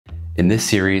In this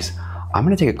series, I'm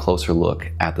going to take a closer look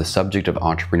at the subject of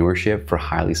entrepreneurship for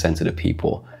highly sensitive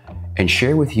people and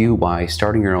share with you why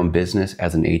starting your own business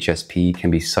as an HSP can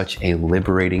be such a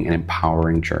liberating and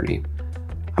empowering journey.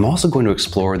 I'm also going to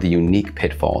explore the unique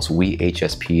pitfalls we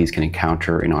HSPs can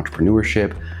encounter in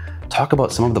entrepreneurship, talk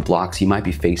about some of the blocks you might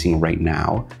be facing right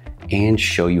now, and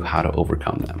show you how to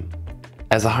overcome them.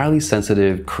 As a highly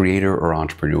sensitive creator or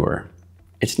entrepreneur,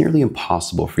 it's nearly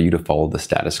impossible for you to follow the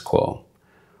status quo.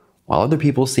 While other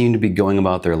people seem to be going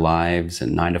about their lives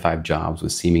and 9-to-5 jobs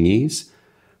with seeming ease,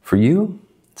 for you,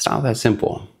 it's not that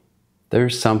simple.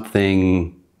 There's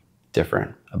something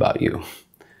different about you.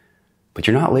 But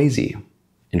you're not lazy.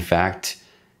 In fact,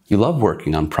 you love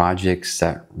working on projects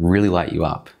that really light you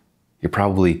up. You're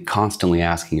probably constantly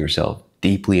asking yourself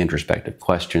deeply introspective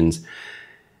questions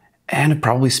and have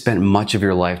probably spent much of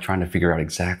your life trying to figure out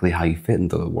exactly how you fit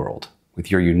into the world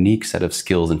with your unique set of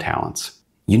skills and talents.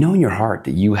 You know in your heart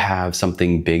that you have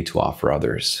something big to offer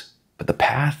others, but the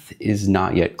path is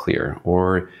not yet clear,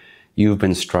 or you've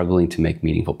been struggling to make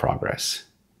meaningful progress.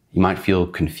 You might feel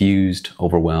confused,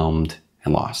 overwhelmed,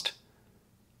 and lost.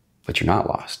 But you're not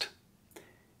lost.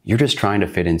 You're just trying to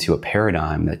fit into a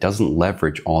paradigm that doesn't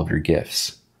leverage all of your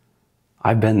gifts.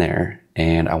 I've been there,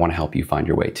 and I want to help you find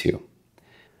your way too.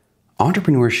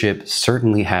 Entrepreneurship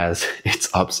certainly has its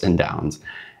ups and downs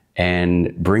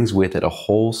and brings with it a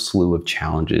whole slew of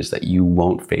challenges that you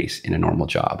won't face in a normal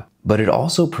job. But it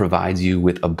also provides you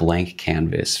with a blank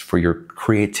canvas for your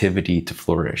creativity to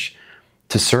flourish,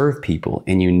 to serve people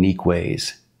in unique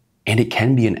ways, and it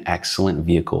can be an excellent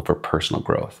vehicle for personal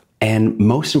growth. And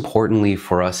most importantly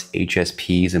for us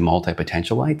HSPs and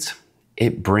multi-potentialites,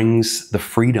 it brings the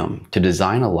freedom to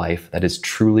design a life that is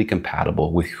truly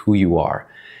compatible with who you are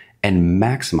and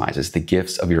maximizes the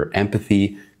gifts of your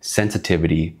empathy,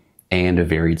 sensitivity, and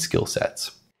varied skill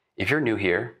sets. If you're new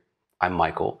here, I'm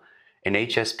Michael, an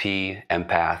HSP,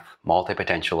 empath,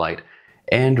 multi-potentialite,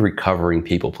 and recovering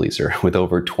people pleaser with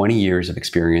over 20 years of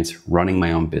experience running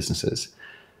my own businesses.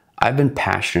 I've been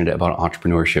passionate about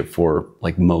entrepreneurship for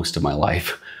most of my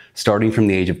life, starting from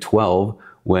the age of 12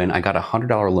 when I got a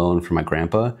 $100 loan from my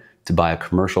grandpa to buy a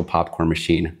commercial popcorn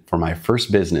machine for my first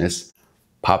business,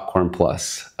 Popcorn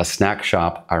Plus, a snack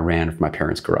shop I ran from my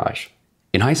parents' garage.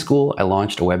 In high school, I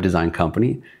launched a web design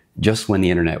company just when the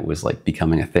internet was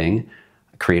becoming a thing.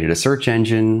 I created a search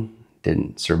engine,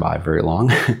 didn't survive very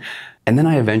long. And then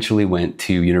I eventually went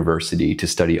to university to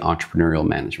study entrepreneurial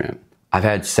management. I've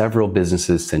had several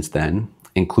businesses since then,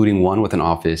 including one with an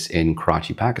office in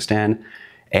Karachi, Pakistan,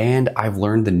 and I've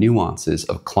learned the nuances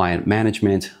of client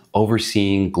management,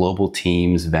 overseeing global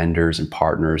teams, vendors, and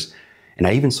partners, and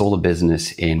I even sold a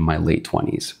business in my late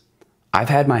 20s. I've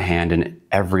had my hand in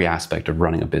every aspect of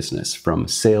running a business, from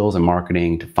sales and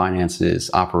marketing to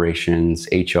finances, operations,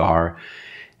 HR,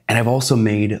 and I've also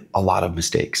made a lot of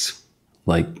mistakes,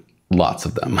 lots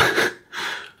of them.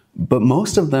 But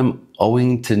most of them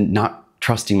owing to not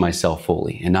trusting myself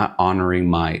fully and not honoring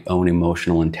my own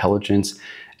emotional intelligence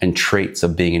and traits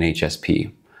of being an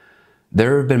HSP.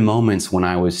 There have been moments when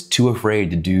I was too afraid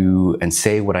to do and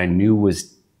say what I knew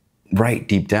was right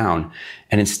deep down,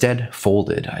 and instead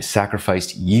folded. I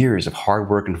sacrificed years of hard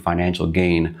work and financial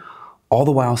gain, all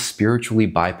the while spiritually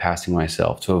bypassing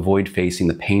myself to avoid facing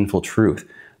the painful truth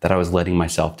that I was letting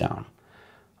myself down.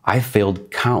 I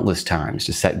failed countless times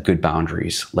to set good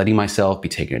boundaries, letting myself be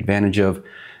taken advantage of,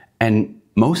 and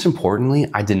most importantly,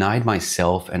 I denied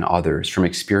myself and others from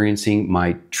experiencing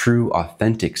my true,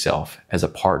 authentic self as a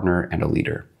partner and a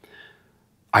leader.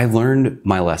 I learned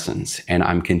my lessons, and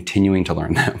I'm continuing to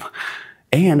learn them.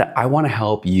 And I want to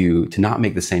help you to not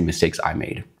make the same mistakes I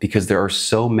made, because there are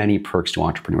so many perks to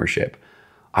entrepreneurship.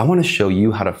 I want to show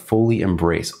you how to fully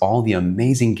embrace all the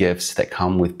amazing gifts that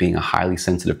come with being a highly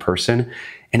sensitive person,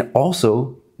 and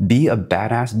also be a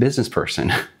badass business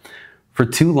person. For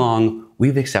too long,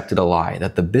 we've accepted a lie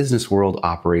that the business world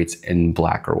operates in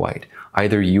black or white.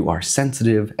 Either you are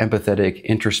sensitive, empathetic,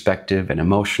 introspective, and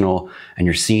emotional, and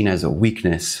you're seen as a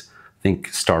weakness, think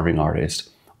starving artist,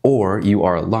 or you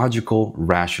are logical,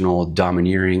 rational,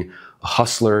 domineering, a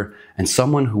hustler, and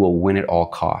someone who will win at all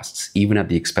costs, even at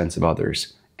the expense of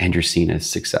others, and you're seen as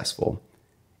successful.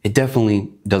 It definitely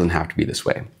doesn't have to be this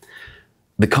way.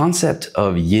 The concept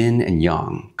of yin and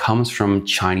yang comes from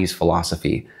Chinese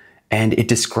philosophy, and it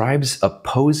describes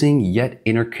opposing yet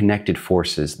interconnected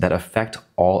forces that affect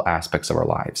all aspects of our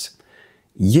lives.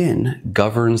 Yin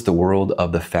governs the world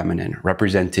of the feminine,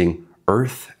 representing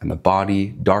earth and the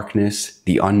body, darkness,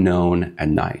 the unknown,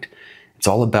 and night. It's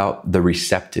all about the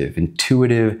receptive,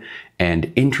 intuitive,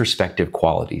 and introspective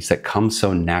qualities that come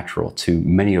so natural to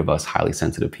many of us highly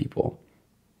sensitive people.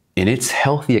 In its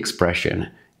healthy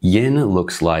expression, Yin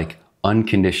looks like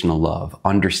unconditional love,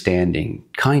 understanding,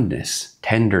 kindness,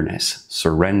 tenderness,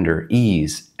 surrender,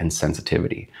 ease, and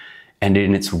sensitivity. And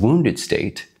in its wounded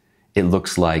state, it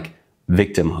looks like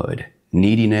victimhood,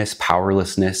 neediness,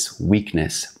 powerlessness,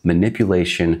 weakness,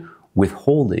 manipulation,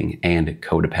 withholding, and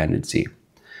codependency.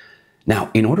 Now,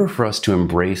 in order for us to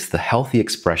embrace the healthy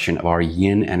expression of our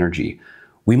yin energy,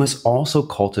 we must also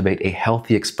cultivate a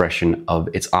healthy expression of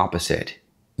its opposite,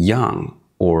 yang,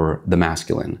 or the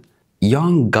masculine.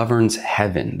 Yang governs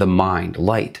heaven, the mind,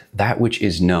 light, that which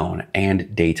is known,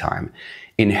 and daytime.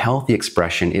 In healthy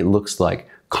expression, it looks like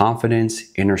confidence,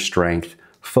 inner strength,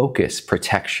 focus,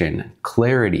 protection,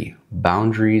 clarity,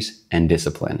 boundaries, and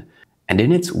discipline. And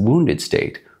in its wounded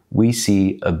state, we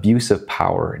see abuse of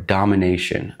power,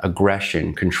 domination,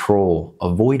 aggression, control,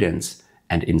 avoidance,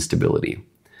 and instability.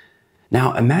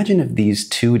 Now imagine if these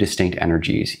two distinct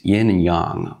energies, yin and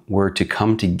yang, were to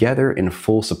come together in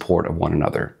full support of one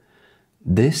another.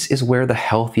 This is where the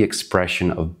healthy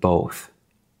expression of both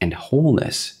and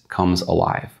wholeness comes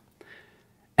alive.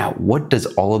 Now, what does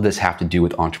all of this have to do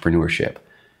with entrepreneurship?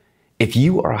 If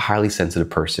you are a highly sensitive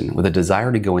person with a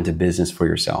desire to go into business for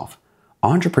yourself,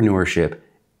 entrepreneurship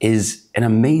is an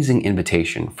amazing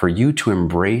invitation for you to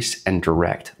embrace and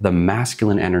direct the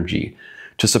masculine energy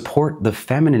to support the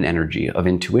feminine energy of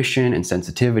intuition and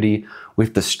sensitivity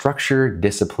with the structure,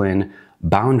 discipline,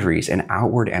 boundaries, and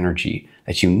outward energy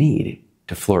that you need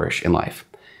to flourish in life.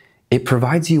 It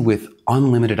provides you with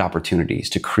unlimited opportunities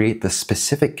to create the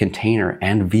specific container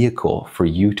and vehicle for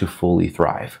you to fully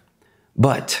thrive.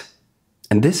 But,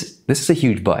 and this is a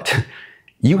huge but,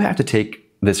 you have to take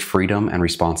this freedom and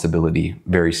responsibility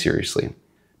very seriously.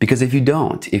 Because if you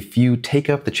don't, if you take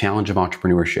up the challenge of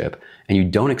entrepreneurship and you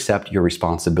don't accept your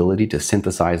responsibility to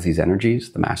synthesize these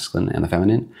energies, the masculine and the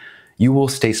feminine, you will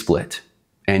stay split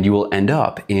and you will end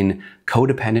up in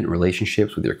codependent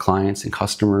relationships with your clients and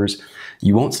customers.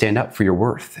 You won't stand up for your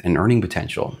worth and earning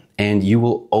potential, and you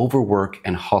will overwork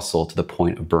and hustle to the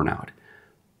point of burnout.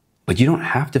 But you don't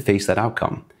have to face that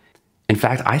outcome. In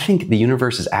fact, I think the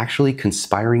universe is actually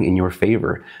conspiring in your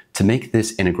favor to make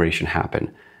this integration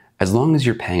happen, as long as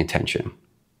you're paying attention.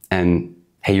 And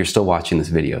hey, you're still watching this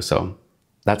video, so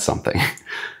that's something.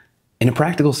 In a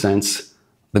practical sense,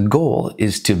 the goal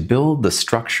is to build the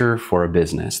structure for a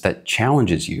business that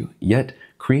challenges you, yet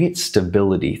creates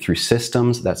stability through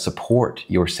systems that support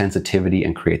your sensitivity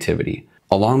and creativity.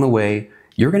 Along the way,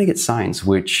 you're going to get signs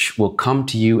which will come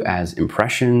to you as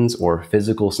impressions or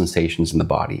physical sensations in the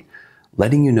body,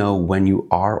 letting you know when you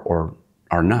are or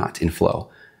are not in flow.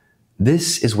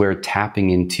 This is where tapping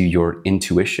into your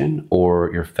intuition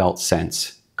or your felt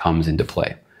sense comes into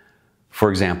play.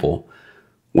 For example,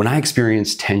 when I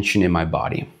experience tension in my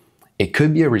body, it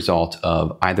could be a result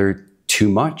of either too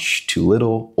much, too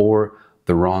little, or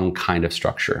the wrong kind of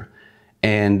structure.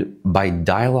 And by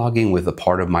dialoguing with the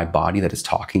part of my body that is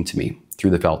talking to me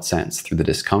through the felt sense, through the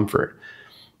discomfort,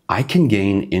 I can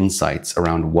gain insights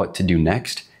around what to do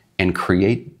next and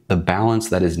create the balance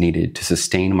that is needed to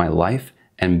sustain my life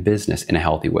and business in a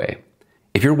healthy way.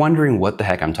 If you're wondering what the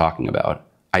heck I'm talking about,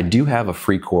 I do have a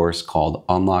free course called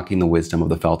Unlocking the Wisdom of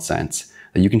the Felt Sense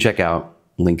that you can check out,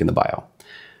 link in the bio.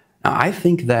 Now, I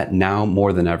think that now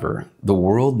more than ever, the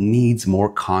world needs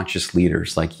more conscious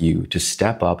leaders like you to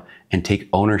step up and take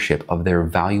ownership of their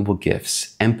valuable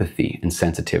gifts, empathy, and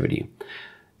sensitivity.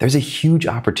 There's a huge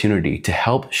opportunity to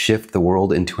help shift the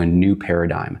world into a new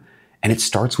paradigm, and it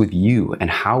starts with you and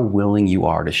how willing you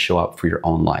are to show up for your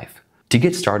own life. To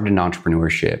get started in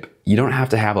entrepreneurship, you don't have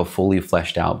to have a fully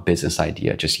fleshed out business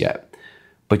idea just yet,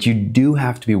 but you do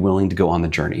have to be willing to go on the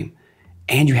journey,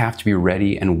 and you have to be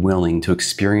ready and willing to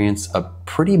experience a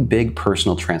pretty big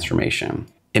personal transformation.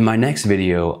 In my next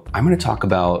video, I'm going to talk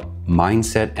about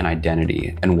mindset and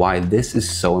identity and why this is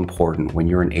so important when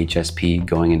you're an HSP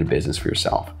going into business for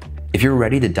yourself. If you're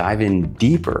ready to dive in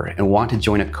deeper and want to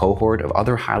join a cohort of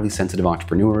other highly sensitive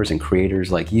entrepreneurs and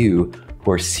creators like you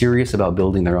who are serious about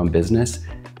building their own business,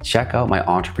 check out my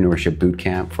Entrepreneurship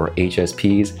Bootcamp for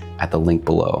HSPs at the link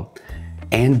below.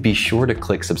 And be sure to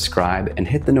click subscribe and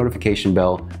hit the notification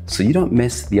bell so you don't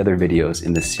miss the other videos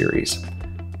in this series.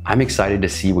 I'm excited to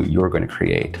see what you're going to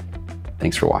create.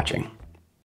 Thanks for watching.